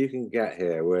get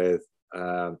here with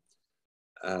an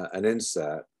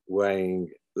insert weighing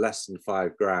less than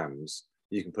 5 grams,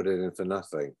 you can put it in for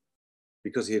nothing,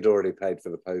 because he had already paid for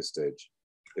the postage.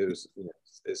 It was, you know,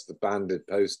 it's the banded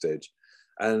postage.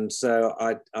 And so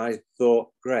I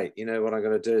thought, great, you know what I'm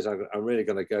going to do is I'm really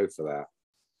going to go for that.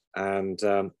 And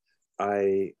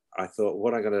I thought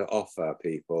what I'm going to offer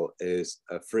people is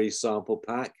a free sample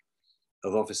pack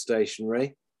of office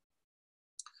stationery.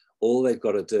 All they've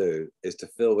got to do is to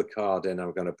fill the card in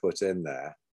I'm going to put in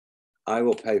there. I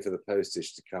will pay for the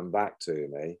postage to come back to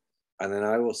me, and then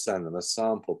I will send them a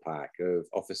sample pack of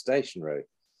office stationery.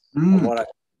 And what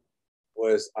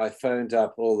I phoned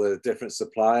up all the different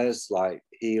suppliers like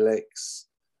Helix,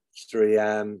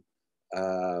 3M,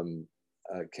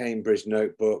 Cambridge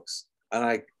Notebooks,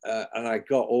 and I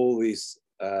got all these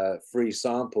free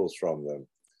samples from them.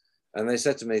 And they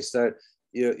said to me, so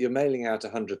you're mailing out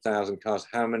 100,000 cards.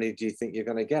 How many do you think you're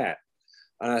going to get?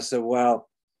 And I said, well,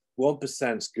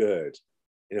 1%'s good.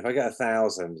 And if I get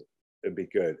 1,000, it'd be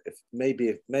good. If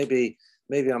maybe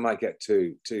I might get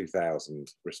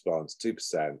 2,000 response,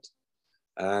 2%.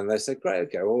 And they said, great,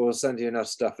 okay, well, we'll send you enough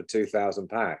stuff for 2,000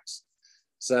 packs.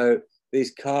 So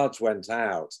these cards went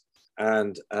out,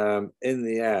 and in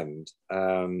the end,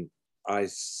 I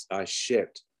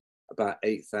shipped about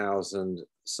 8,000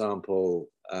 sample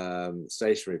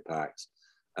stationery packs,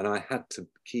 and I had to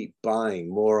keep buying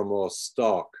more and more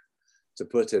stock to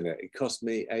put in it. It cost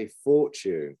me a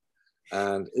fortune,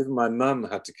 and even my mum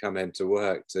had to come into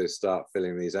work to start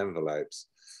filling these envelopes.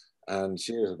 And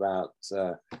she was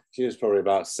probably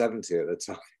about 70 at the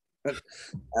time,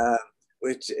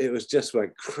 which it was just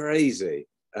went crazy.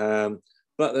 But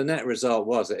the net result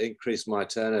was it increased my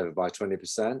turnover by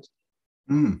 20%.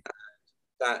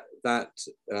 That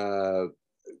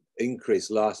increase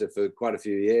lasted for quite a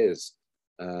few years.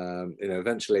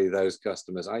 Eventually those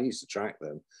customers, I used to track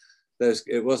them.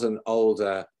 It was an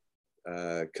older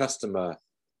customer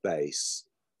base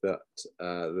that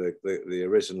the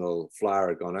original flower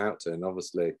had gone out to, and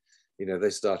obviously, they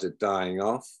started dying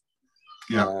off.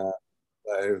 Yeah.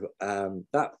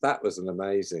 That was an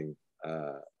amazing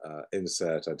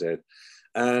insert I did.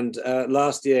 And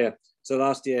last year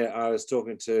I was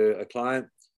talking to a client,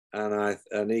 and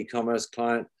an e-commerce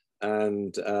client,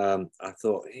 and I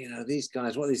thought, what these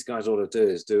guys ought to do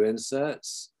is do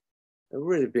inserts. It'll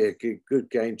really be a good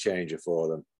game changer for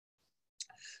them.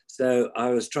 So I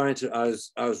was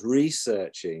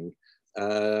researching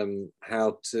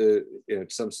how to,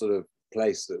 some sort of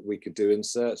place that we could do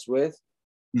inserts with.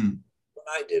 Mm. When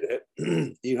I did it,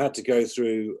 you had to go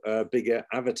through bigger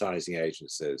advertising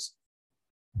agencies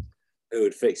who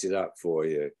would fix it up for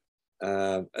you.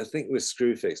 I think with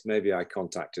Screwfix, maybe I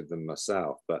contacted them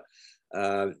myself, but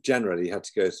generally you had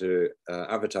to go through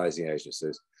advertising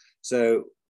agencies. So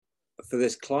for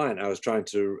this client, I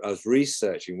was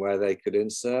researching where they could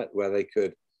insert, where they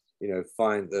could,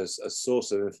 find there's a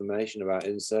source of information about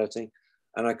inserting,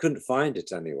 and I couldn't find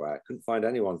it anywhere. I couldn't find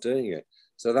anyone doing it.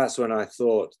 So that's when I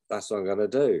thought, that's what I'm going to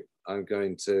do. I'm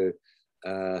going to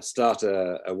start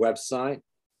a website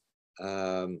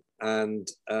and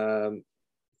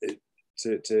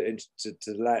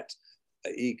to let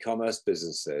e-commerce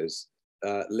businesses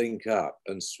link up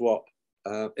and swap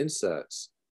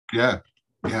inserts. Yeah,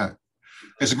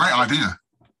 it's a great idea.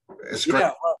 It's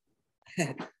great.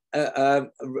 Yeah,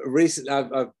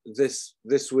 recently,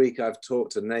 this week I've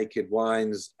talked to Naked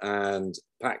Wines and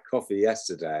Pack Coffee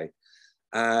yesterday,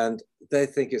 and they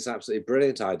think it's absolutely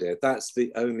brilliant idea. That's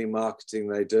the only marketing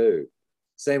they do.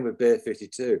 Same with Beer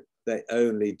 52. They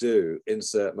only do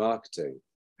insert marketing.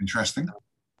 Interesting. They're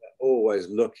always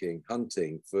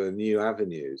hunting for new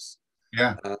avenues.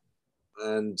 Yeah.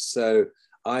 And so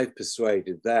I've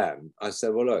persuaded them. I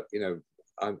said, well, look,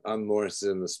 I'm more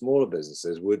interested in the smaller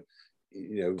businesses. Would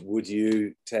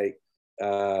you take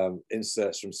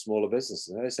inserts from smaller businesses?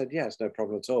 And they said, yeah, it's no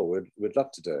problem at all. We'd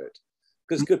love to do it.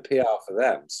 Because good PR for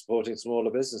them, supporting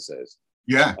smaller businesses.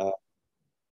 Yeah.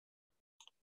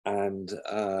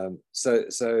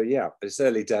 So yeah, it's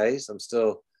early days. I'm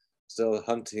still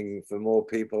hunting for more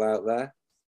people out there.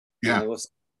 Yeah.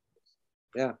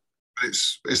 Yeah.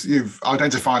 It's you've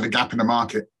identified a gap in the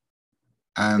market,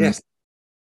 and yes,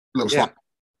 looks like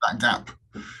that gap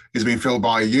is being filled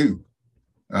by you.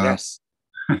 Yes.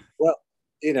 Well,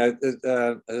 as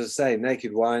I say,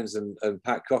 Naked Wines and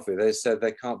Pack Coffee, they said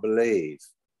they can't believe.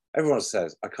 Everyone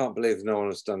says, I can't believe no one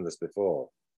has done this before.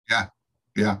 Yeah.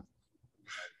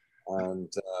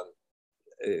 And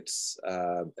it's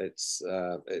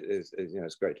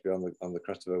great to be on the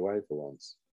crest of a wave for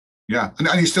once. Yeah, and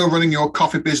you're still running your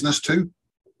coffee business too?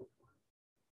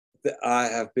 I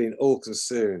have been all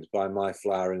consumed by my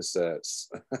flower inserts.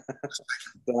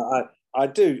 But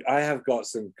I have got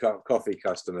some coffee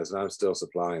customers, and I'm still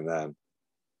supplying them.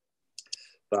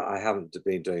 But I haven't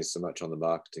been doing so much on the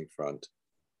marketing front.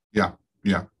 Yeah.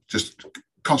 Just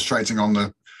concentrating on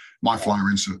the my flower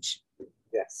inserts.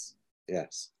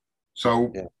 Yes.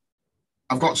 So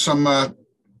I've got some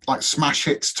like smash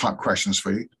hits type questions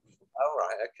for you. All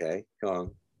right. Okay. Go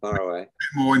on. Far away. A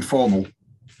bit more informal.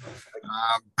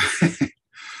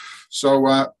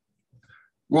 So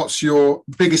what's your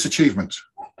biggest achievement?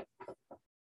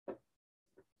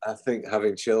 I think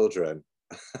having children.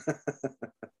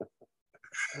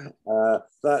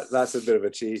 That's a bit of a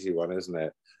cheesy one, isn't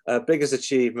it? Biggest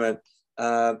achievement,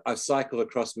 I've cycled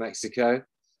across Mexico.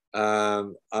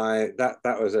 That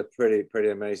was a pretty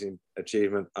amazing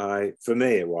achievement. For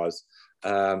me it was.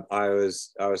 I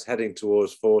was heading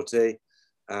towards 40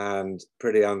 and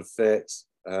pretty unfit,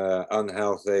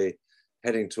 unhealthy,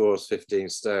 heading towards 15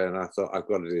 stone. I thought, I've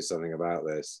got to do something about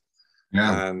this.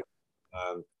 Yeah.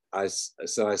 I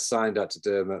signed up to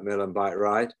do a Macmillan bike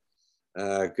ride,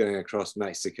 going across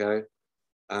Mexico.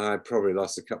 And I probably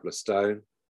lost a couple of stone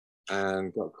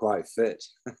and got quite fit.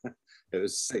 It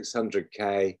was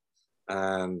 600k,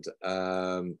 and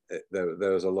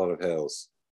there was a lot of hills,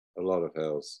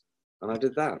 and I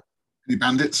did that. Any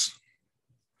bandits?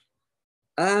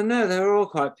 No, they were all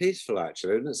quite peaceful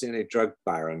actually. I didn't see any drug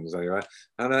barons anyway.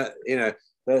 And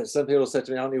some people said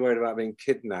to me, "Aren't you worried about being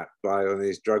kidnapped by one of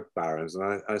these drug barons?"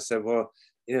 And I said, "Well,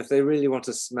 if they really want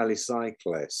a smelly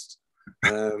cyclist,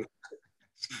 I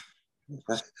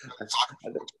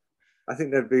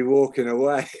think they'd be walking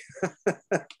away."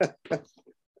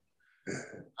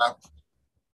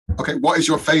 Okay, what is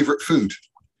your favourite food?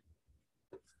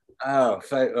 Oh,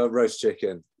 roast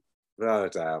chicken, without a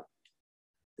doubt.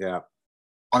 Yeah.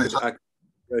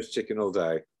 roast chicken all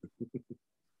day.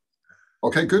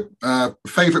 Okay, good.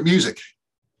 Favorite music?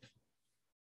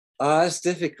 It's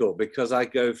difficult because I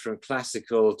go from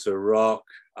classical to rock.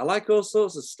 I like all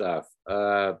sorts of stuff.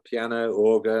 Piano,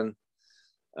 organ.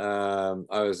 I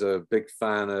was a big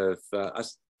fan of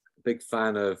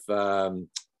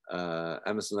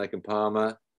Emerson, Lake and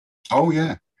Palmer. Oh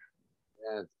yeah,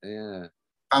 Yeah.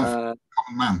 Common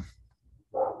Man.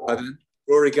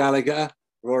 Rory Gallagher.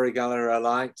 I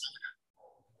liked.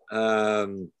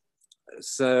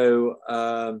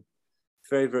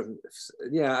 Favorite,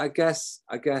 yeah, I guess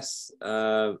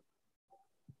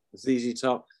ZZ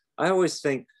Top. I always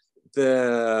think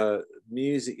the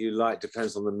music you like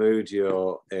depends on the mood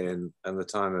you're in and the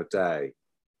time of day.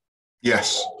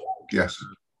 Yes.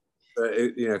 But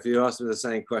if you ask me the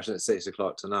same question at 6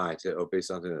 o'clock tonight, it'll be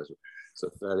something that's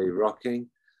sort of fairly rocking.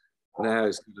 Now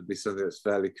it's going to be something that's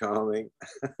fairly calming.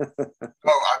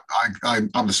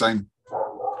 I'm the same.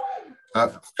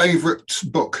 Favorite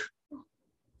book?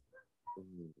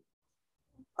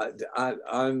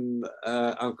 I'm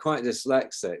quite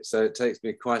dyslexic, so it takes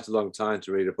me quite a long time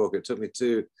to read a book. It took me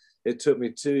 2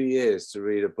 years to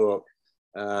read a book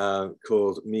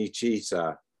called Me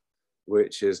Cheetah,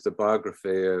 which is the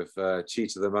biography of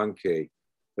Cheetah the monkey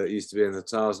that used to be in the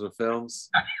Tarzan films.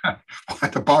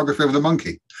 The biography of the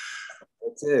monkey.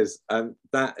 It is, and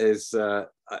that is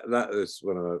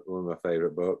one of my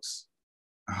favourite books.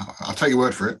 I'll take your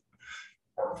word for it.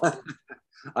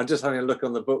 I'm just having a look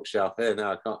on the bookshelf here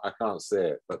now. I can't see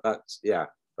it, but that's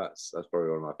probably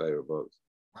one of my favourite books.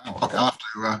 Wow. Okay, I'll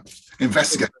have to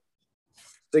investigate.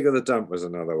 Dig of the Dump was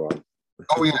another one.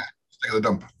 Oh yeah, Dig of the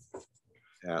Dump.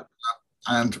 Yeah.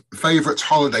 And favourite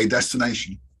holiday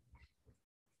destination?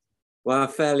 Well,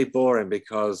 fairly boring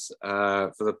because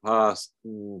for the past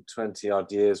 20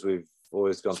 odd years we've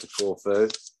always gone to Corfu.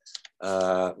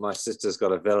 My sister's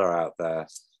got a villa out there.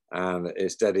 And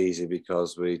it's dead easy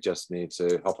because we just need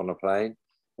to hop on a plane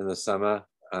in the summer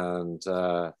and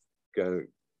go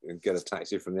and get a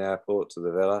taxi from the airport to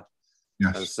the villa.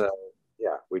 Yes. And so,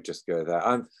 yeah, we just go there.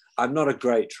 I'm not a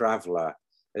great traveller.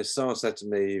 If someone said to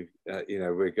me,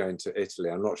 we're going to Italy,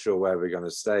 I'm not sure where we're going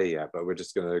to stay yet, but we're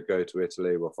just going to go to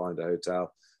Italy. We'll find a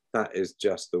hotel. That is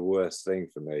just the worst thing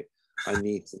for me. I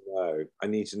need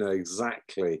to know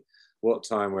exactly what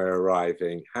time we're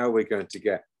arriving, how we're going to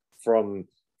get from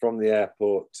the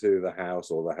airport to the house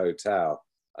or the hotel.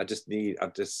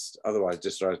 Otherwise it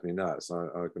just drives me nuts. I'm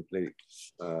a complete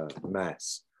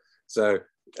mess. So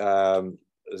as I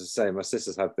say, my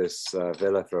sister's had this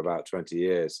villa for about 20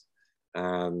 years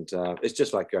and it's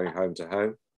just like going home to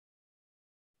home.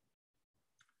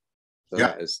 So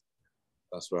yeah.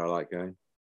 That's where I like going.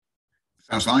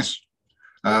 Sounds nice.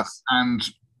 Yes. And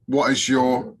what is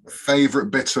your favorite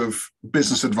bit of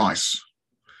business advice?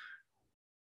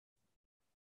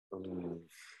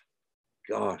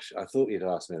 Gosh, I thought you'd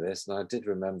ask me this, and I did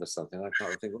remember something. I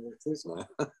can't think what it is now.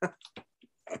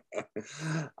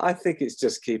 I think it's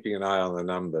just keeping an eye on the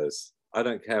numbers. I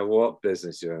don't care what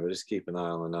business you're in, but just keep an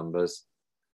eye on the numbers.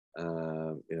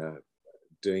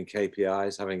 Doing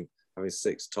KPIs, having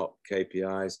 6 top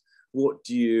KPIs.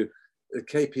 The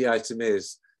KPI to me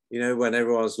is, when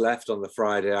everyone's left on the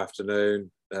Friday afternoon,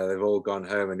 they've all gone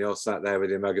home, and you're sat there with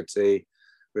your mug of tea,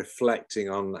 reflecting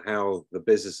on how the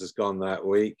business has gone that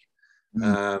week.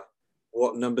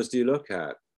 What numbers do you look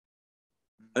at?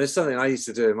 And it's something I used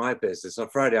to do in my business. On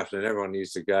Friday afternoon, everyone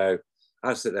used to go,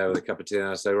 I'd sit there with a cup of tea and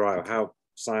I'd say, right,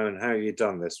 Simon, how have you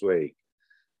done this week?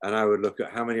 And I would look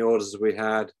at how many orders have we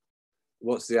had?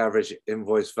 What's the average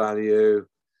invoice value?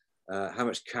 How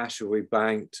much cash have we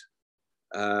banked?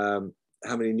 How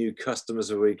many new customers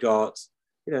have we got?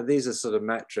 These are sort of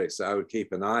metrics that I would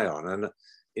keep an eye on. And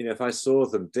if I saw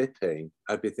them dipping,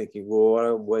 I'd be thinking,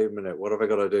 well, wait a minute, what have I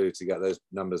got to do to get those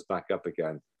numbers back up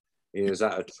again? Is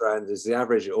that a trend? Is the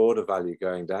average order value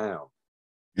going down?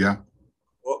 Yeah.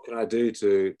 What can I do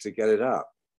to get it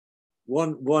up?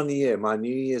 One year, my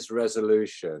New Year's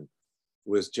resolution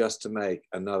was just to make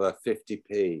another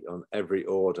 50p on every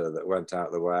order that went out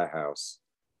of the warehouse.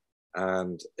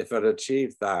 And if I'd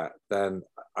achieved that, then,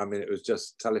 it was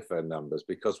just telephone numbers,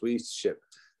 because we ship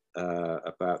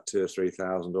about 2,000 or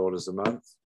 3,000 orders a month.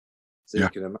 So you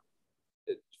can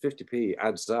imagine 50p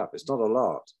adds up. It's not a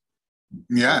lot.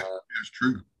 Yeah, it's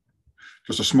true.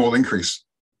 Just a small increase.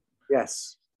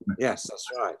 Yes, that's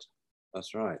right.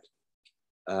 That's right.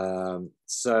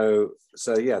 So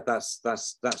yeah, that's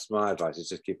my advice, is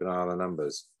just keep an eye on the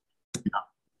numbers. Yeah.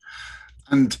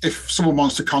 And if someone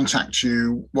wants to contact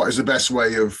you, what is the best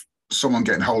way of someone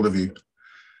getting hold of you?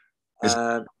 Is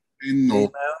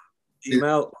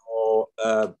email or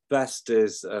Best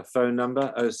is phone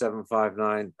number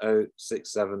 0759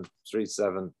 067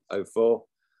 3704.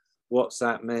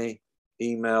 WhatsApp me,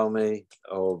 email me,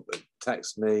 or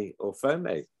text me, or phone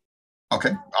me.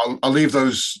 Okay, I'll leave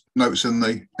those notes in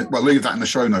the, well, leave that in the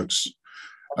show notes.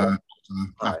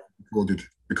 Right.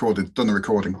 Recorded, done the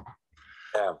recording.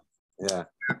 Yeah.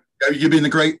 You've been a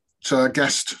great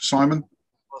guest, Simon.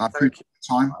 Well, I appreciate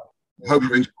the time. Hope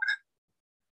you enjoyed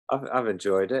it. I've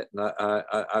enjoyed it. And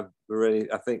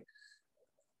I think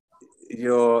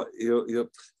you're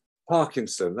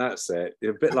Parkinson. That's it.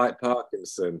 You're a bit like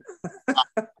Parkinson.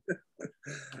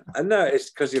 And no, it's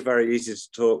because you're very easy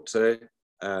to talk to,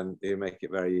 and you make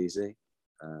it very easy.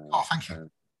 Oh, thank you.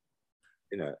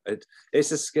 You know,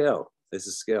 it's a skill. It's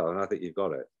a skill, and I think you've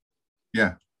got it.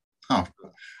 Yeah. Oh,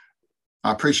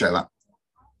 I appreciate that.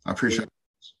 I appreciate it.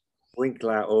 Winkle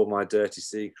out all my dirty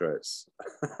secrets.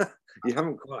 You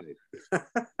haven't quite.